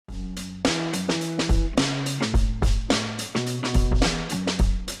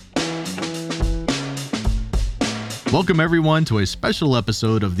Welcome, everyone, to a special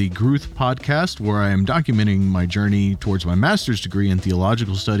episode of the Gruth Podcast, where I am documenting my journey towards my master's degree in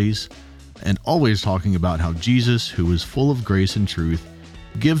theological studies and always talking about how Jesus, who is full of grace and truth,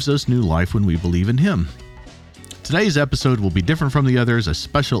 gives us new life when we believe in him. Today's episode will be different from the others, a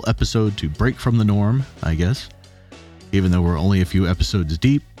special episode to break from the norm, I guess, even though we're only a few episodes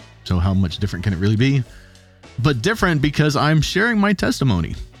deep, so how much different can it really be? But different because I'm sharing my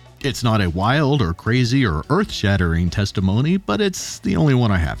testimony. It's not a wild or crazy or earth-shattering testimony, but it's the only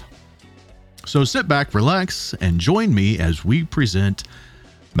one I have. So sit back, relax, and join me as we present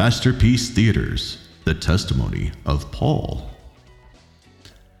Masterpiece Theaters, the testimony of Paul.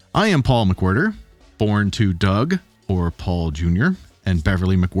 I am Paul McWhirter, born to Doug, or Paul Jr., and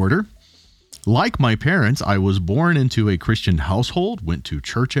Beverly McWhirter. Like my parents, I was born into a Christian household, went to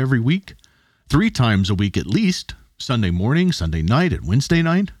church every week, 3 times a week at least, Sunday morning, Sunday night, and Wednesday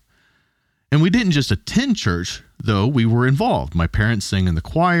night. And we didn't just attend church, though. We were involved. My parents sang in the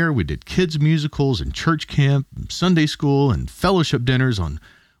choir. We did kids' musicals and church camp, and Sunday school, and fellowship dinners on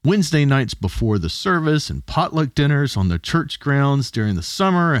Wednesday nights before the service, and potluck dinners on the church grounds during the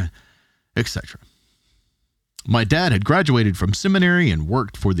summer, etc. My dad had graduated from seminary and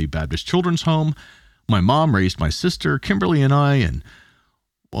worked for the Baptist Children's Home. My mom raised my sister, Kimberly, and I,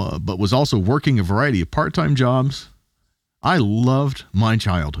 but was also working a variety of part-time jobs. I loved my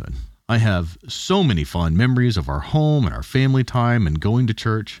childhood. I have so many fond memories of our home and our family time and going to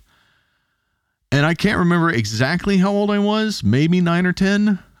church. And I can't remember exactly how old I was, maybe 9 or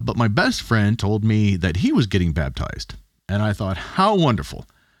 10, but my best friend told me that he was getting baptized. And I thought, how wonderful.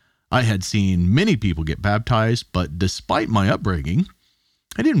 I had seen many people get baptized, but despite my upbringing,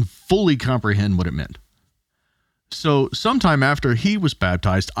 I didn't fully comprehend what it meant. So sometime after he was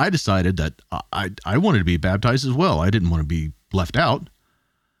baptized, I decided that I wanted to be baptized as well. I didn't want to be left out.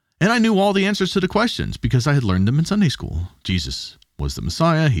 And I knew all the answers to the questions because I had learned them in Sunday school. Jesus was the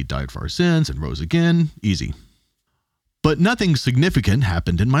Messiah. He died for our sins and rose again. Easy. But nothing significant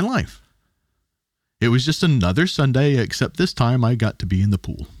happened in my life. It was just another Sunday, except this time I got to be in the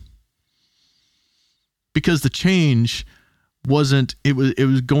pool. Because the change wasn't, it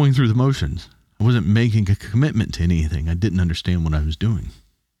was going through the motions. I wasn't making a commitment to anything. I didn't understand what I was doing.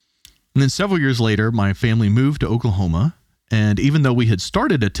 And then several years later, my family moved to Oklahoma. And even though we had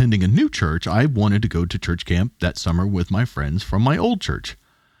started attending a new church, I wanted to go to church camp that summer with my friends from my old church.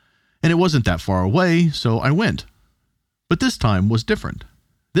 And it wasn't that far away, so I went. But this time was different.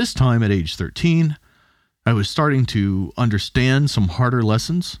 This time at age 13, I was starting to understand some harder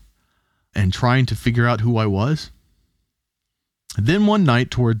lessons and trying to figure out who I was. Then one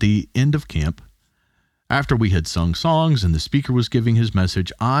night toward the end of camp, after we had sung songs and the speaker was giving his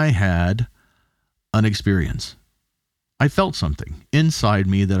message, I had an experience. I felt something inside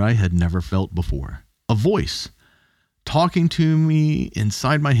me that I had never felt before. A voice talking to me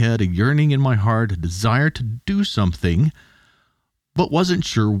inside my head, a yearning in my heart, a desire to do something, but wasn't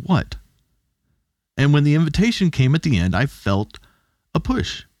sure what. And when the invitation came at the end, I felt a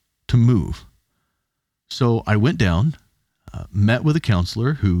push to move. So I went down, met with a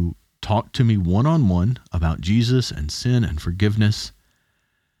counselor who talked to me one-on-one about Jesus and sin and forgiveness.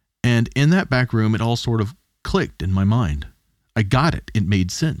 And in that back room, it all sort of clicked in my mind. I got it. It made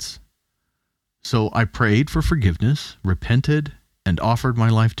sense. So I prayed for forgiveness, repented, and offered my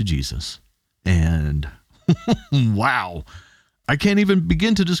life to Jesus. And wow, I can't even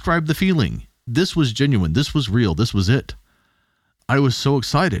begin to describe the feeling. This was genuine. This was real. This was it. I was so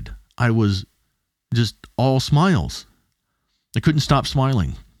excited. I was just all smiles. I couldn't stop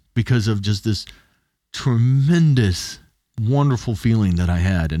smiling because of just this tremendous, wonderful feeling that I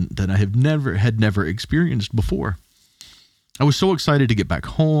had and that I had never experienced before. I was so excited to get back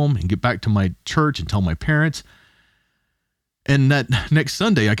home and get back to my church and tell my parents. And that next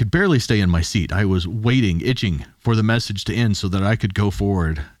Sunday, I could barely stay in my seat. I was waiting, itching for the message to end so that I could go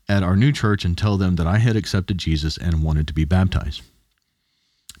forward at our new church and tell them that I had accepted Jesus and wanted to be baptized.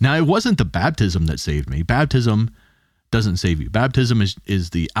 Now, it wasn't the baptism that saved me. Baptism doesn't save you. Baptism is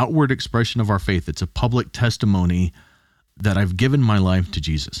the outward expression of our faith. It's a public testimony that I've given my life to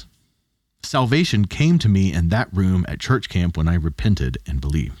Jesus. Salvation came to me in that room at church camp when I repented and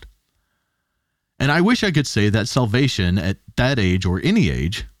believed. And I wish I could say that salvation at that age or any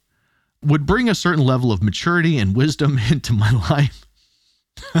age would bring a certain level of maturity and wisdom into my life.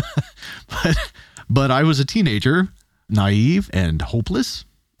 but I was a teenager, naive and hopeless,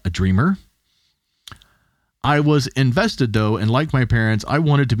 a dreamer. I was invested, though, and like my parents, I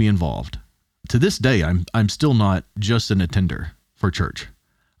wanted to be involved. To this day, I'm still not just an attender for church.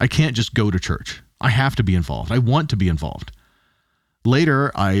 I can't just go to church. I have to be involved. I want to be involved.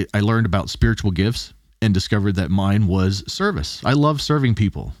 Later, I learned about spiritual gifts and discovered that mine was service. I love serving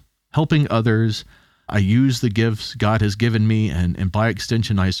people, helping others. I use the gifts God has given me, and by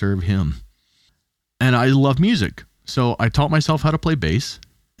extension, I serve Him. And I love music, so I taught myself how to play bass.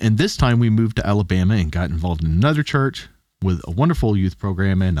 And this time we moved to Alabama and got involved in another church with a wonderful youth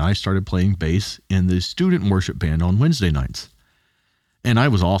program, and I started playing bass in the student worship band on Wednesday nights. And I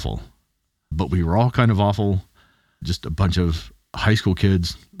was awful, but we were all kind of awful, just a bunch of high school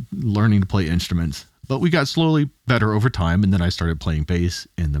kids learning to play instruments. But we got slowly better over time, and then I started playing bass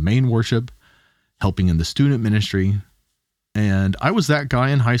in the main worship, helping in the student ministry. And I was that guy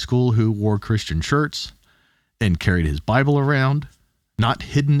in high school who wore Christian shirts and carried his Bible around, not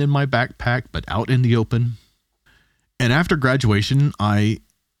hidden in my backpack, but out in the open. And after graduation, I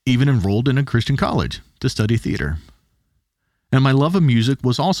even enrolled in a Christian college to study theater. And my love of music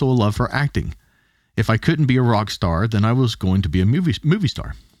was also a love for acting. If I couldn't be a rock star, then I was going to be a movie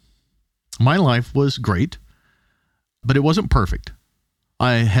star. My life was great, but it wasn't perfect.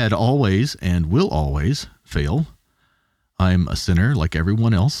 I had always and will always fail. I'm a sinner like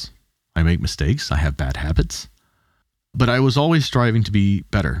everyone else. I make mistakes. I have bad habits. But I was always striving to be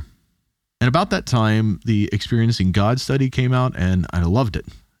better. And about that time, the Experiencing God study came out, and I loved it.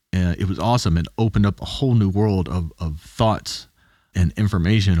 It was awesome. It opened up a whole new world of thoughts and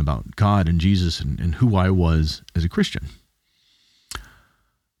information about God and Jesus and who I was as a Christian.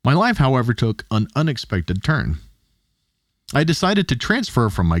 My life, however, took an unexpected turn. I decided to transfer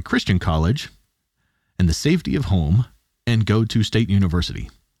from my Christian college and the safety of home and go to State University.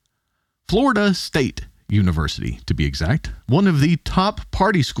 Florida State University, to be exact, one of the top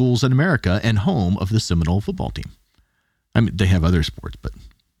party schools in America and home of the Seminole football team. I mean, they have other sports, but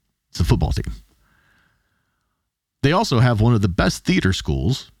it's a football team. They also have one of the best theater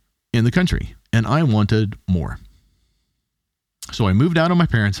schools in the country, and I wanted more. So I moved out of my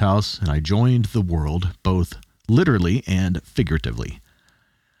parents' house and I joined the world, both literally and figuratively.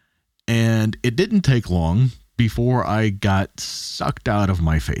 And it didn't take long before I got sucked out of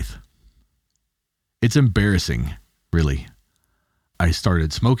my faith. It's embarrassing, really. I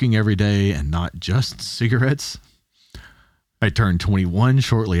started smoking every day, and not just cigarettes. I turned 21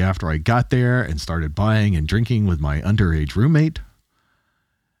 shortly after I got there and started buying and drinking with my underage roommate.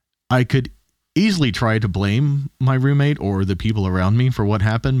 I could easily try to blame my roommate or the people around me for what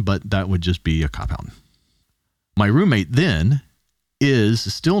happened, but that would just be a cop-out. My roommate then is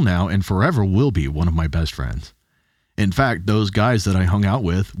still now and forever will be one of my best friends. In fact, those guys that I hung out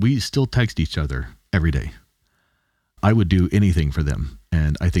with, we still text each other every day. I would do anything for them,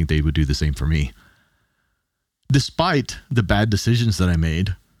 and I think they would do the same for me. Despite the bad decisions that I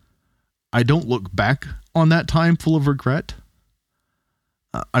made, I don't look back on that time full of regret.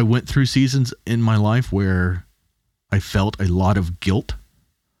 I went through seasons in my life where I felt a lot of guilt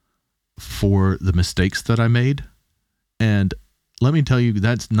for the mistakes that I made. And let me tell you,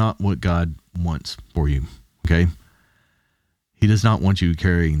 that's not what God wants for you, okay? He does not want you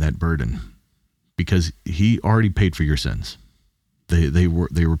carrying that burden because He already paid for your sins. They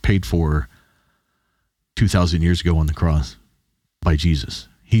were paid for 2,000 years ago on the cross by Jesus.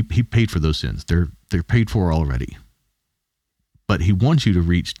 He paid for those sins. They're paid for already. But He wants you to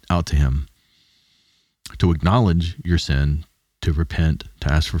reach out to Him, to acknowledge your sin, to repent,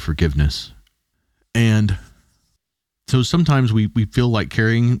 to ask for forgiveness. And so sometimes we feel like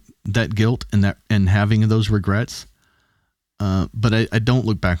carrying that guilt and having those regrets. But I don't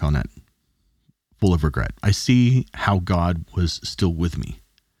look back on that full of regret. I see how God was still with me.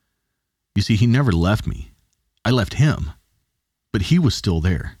 You see, He never left me. I left Him, but He was still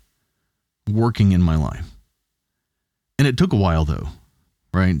there, working in my life. And it took a while though,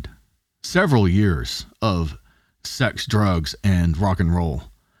 right? Several years of sex, drugs, and rock and roll.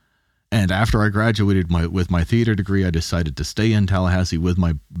 And after I graduated with my theater degree, I decided to stay in Tallahassee with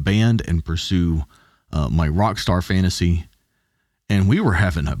my band and pursue my rock star fantasy. And we were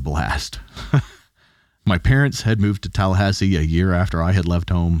having a blast. My parents had moved to Tallahassee a year after I had left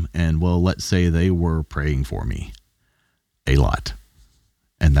home, and well, let's say they were praying for me a lot.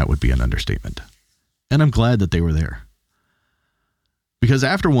 And that would be an understatement. And I'm glad that they were there. Because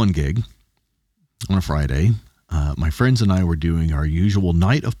after one gig on a Friday, my friends and I were doing our usual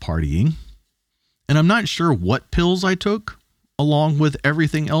night of partying, and I'm not sure what pills I took along with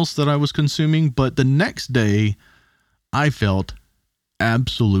everything else that I was consuming, but the next day I felt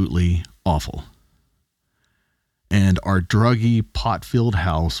absolutely awful. And our druggy, pot-filled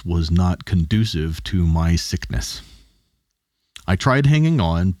house was not conducive to my sickness. I tried hanging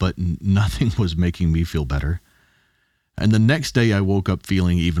on, but nothing was making me feel better. And the next day I woke up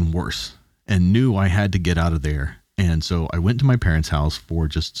feeling even worse and knew I had to get out of there. And so I went to my parents' house for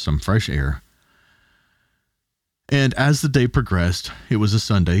just some fresh air. And as the day progressed, it was a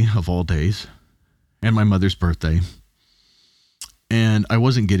Sunday of all days and my mother's birthday. And I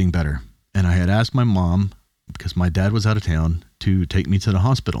wasn't getting better. And I had asked my mom, because my dad was out of town, to take me to the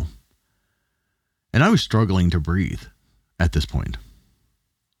hospital. And I was struggling to breathe at this point.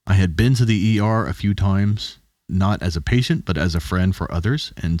 I had been to the ER a few times, not as a patient, but as a friend for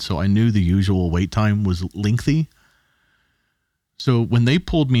others. And so I knew the usual wait time was lengthy. So when they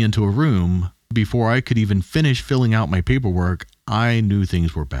pulled me into a room, before I could even finish filling out my paperwork, I knew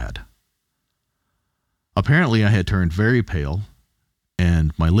things were bad. Apparently, I had turned very pale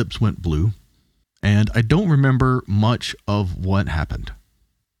and my lips went blue, and I don't remember much of what happened.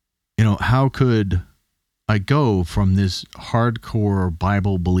 How could I go from this hardcore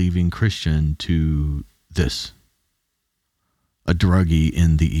Bible-believing Christian to this? A druggie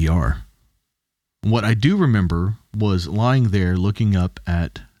in the ER. What I do remember was lying there looking up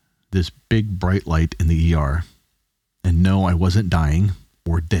at this big bright light in the ER. And no, I wasn't dying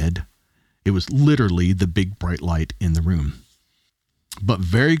or dead. It was literally the big bright light in the room. But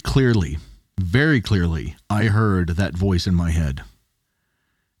very clearly, I heard that voice in my head.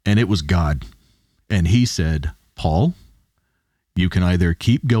 And it was God. And he said, "Paul, you can either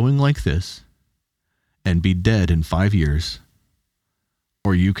keep going like this and be dead in 5 years,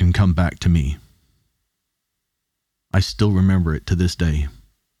 or you can come back to me." I still remember it to this day,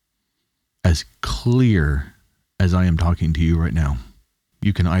 as clear as I am talking to you right now.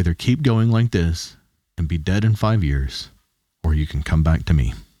 You can either keep going like this and be dead in 5 years, or you can come back to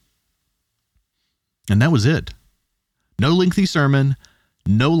me. And that was it. No lengthy sermon,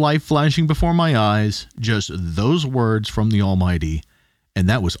 no life flashing before my eyes, just those words from the Almighty, and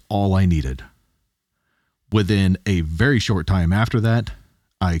that was all I needed. Within a very short time after that,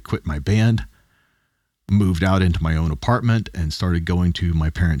 I quit my band, moved out into my own apartment, and started going to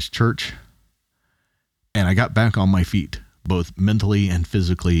my parents' church. And I got back on my feet, both mentally and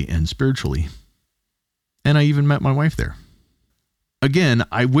physically and spiritually. And I even met my wife there. Again,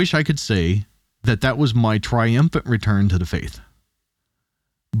 I wish I could say that was my triumphant return to the faith.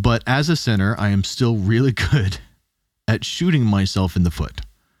 But as a sinner, I am still really good at shooting myself in the foot.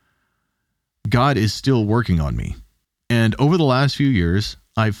 God is still working on me. And over the last few years,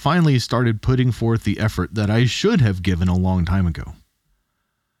 I've finally started putting forth the effort that I should have given a long time ago.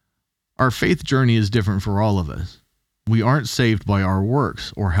 Our faith journey is different for all of us. We aren't saved by our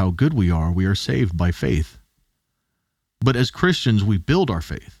works or how good we are saved by faith. But as Christians, we build our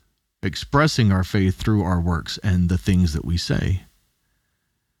faith, expressing our faith through our works and the things that we say.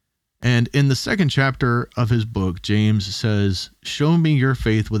 And in the second chapter of his book, James says, "Show me your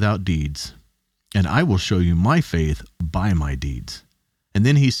faith without deeds, and I will show you my faith by my deeds." And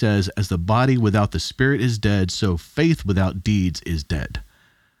then he says, "As the body without the spirit is dead, so faith without deeds is dead."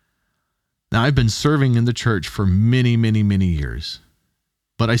 Now, I've been serving in the church for many, many, many years,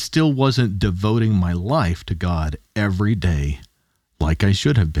 but I still wasn't devoting my life to God every day like I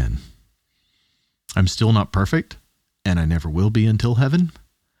should have been. I'm still not perfect, and I never will be until heaven,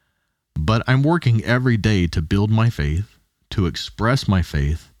 but I'm working every day to build my faith, to express my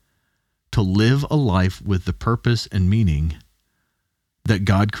faith, to live a life with the purpose and meaning that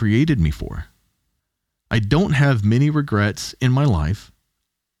God created me for. I don't have many regrets in my life,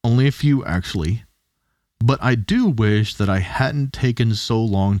 only a few actually, but I do wish that I hadn't taken so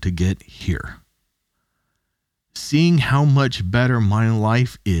long to get here. Seeing how much better my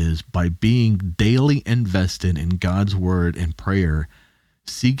life is by being daily invested in God's word and prayer,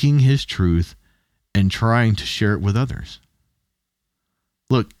 seeking his truth, and trying to share it with others.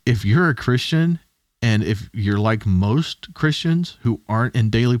 Look, if you're a Christian, and if you're like most Christians who aren't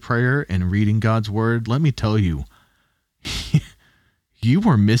in daily prayer and reading God's word, let me tell you, you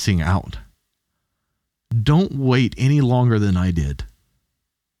are missing out. Don't wait any longer than I did.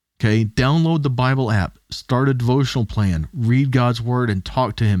 Okay, download the Bible app, start a devotional plan, read God's word, and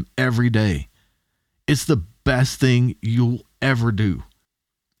talk to him every day. It's the best thing you'll ever do.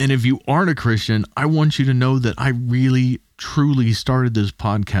 And if you aren't a Christian, I want you to know that I really, truly started this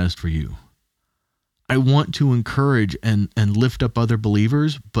podcast for you. I want to encourage and lift up other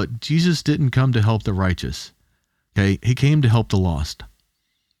believers, but Jesus didn't come to help the righteous. Okay, he came to help the lost.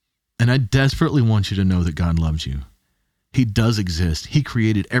 And I desperately want you to know that God loves you. He does exist. He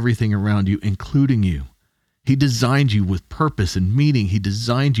created everything around you, including you. He designed you with purpose and meaning. He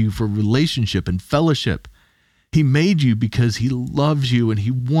designed you for relationship and fellowship. He made you because he loves you and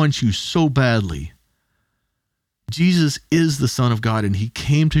he wants you so badly. Jesus is the Son of God, and he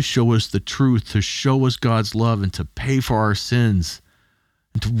came to show us the truth, to show us God's love, and to pay for our sins,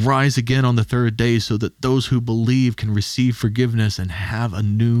 and to rise again on the third day so that those who believe can receive forgiveness and have a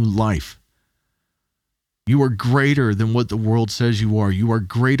new life. You are greater than what the world says you are. You are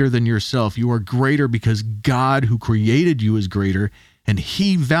greater than yourself. You are greater because God who created you is greater, and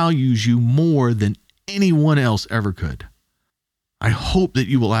he values you more than anyone else ever could. I hope that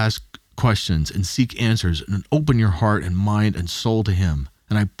you will ask questions and seek answers and open your heart and mind and soul to him.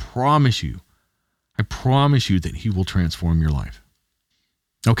 And I promise you that he will transform your life.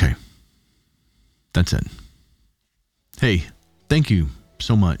 Okay. That's it. Hey, thank you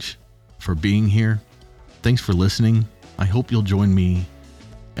so much for being here. Thanks for listening. I hope you'll join me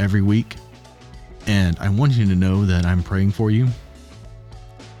every week. And I want you to know that I'm praying for you.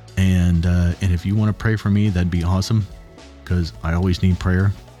 And if you want to pray for me, that'd be awesome, because I always need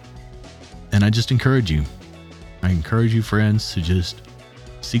prayer. And I just encourage you. I encourage you, friends, to just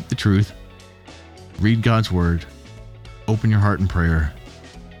seek the truth, read God's word, open your heart in prayer,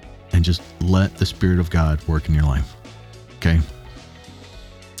 and just let the Spirit of God work in your life. Okay?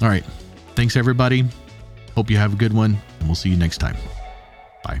 All right. Thanks, everybody. Hope you have a good one, and we'll see you next time.